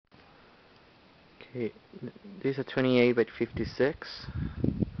Okay, this is a 28 by 56,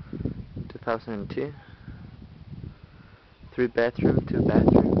 2002. 3 bedroom, 2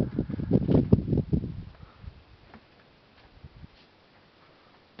 bathroom.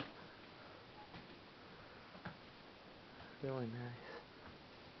 Really nice.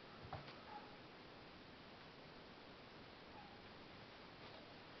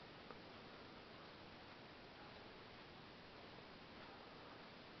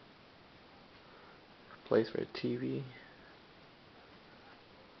 Place for a TV.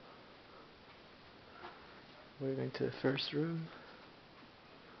 We're going to the first room.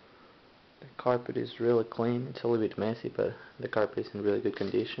 The carpet is really clean. It's a little bit messy, but the carpet is in really good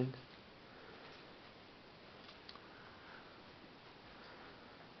condition.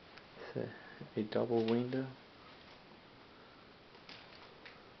 It's a double window.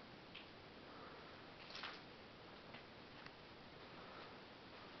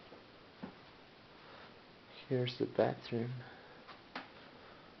 Here's the bathroom.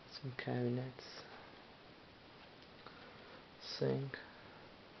 Some cabinets, sink,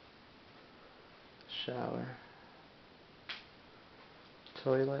 shower,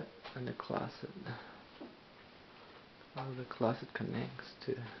 toilet, and the closet. Well, the closet connects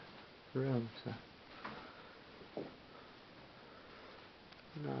to the room, so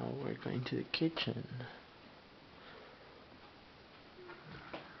now we're going to the kitchen.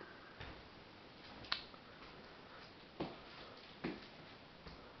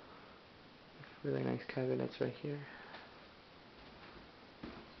 Really nice cabinets right here.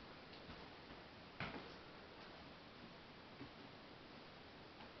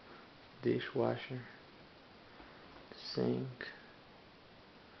 Dishwasher, sink,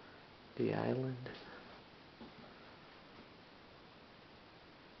 the island.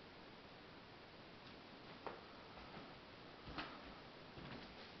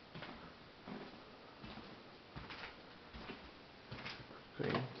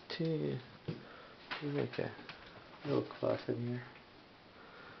 Going to make a little closet here.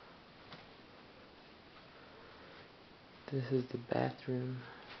 This is the bathroom.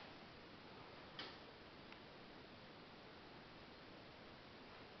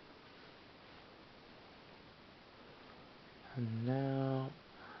 And now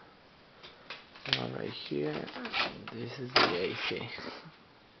right here, this is the AC. This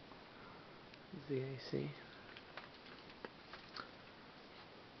is the AC.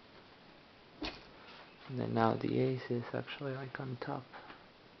 And then now the AC is actually like on top.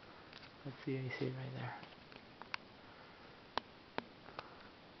 That's the AC right there.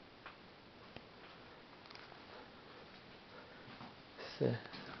 It's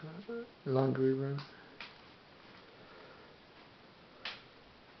a laundry room.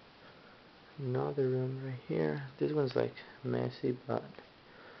 Another room right here. This one's like messy, but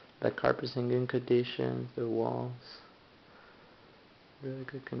the carpet's in good condition. The walls, really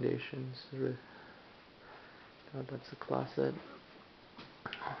good conditions. Oh, that's a closet.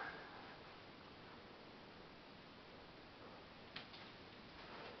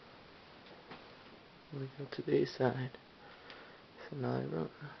 We go to this side. It's another room.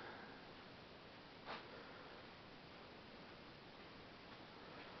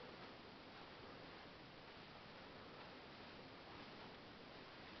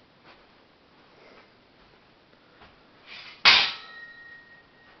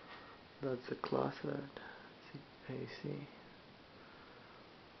 That's the closet. It's the AC.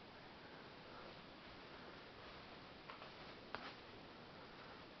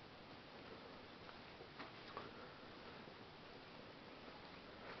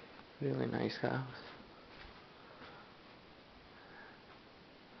 Really nice house.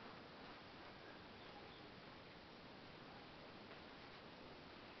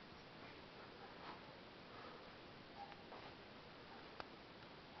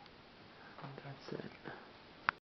 And that's it.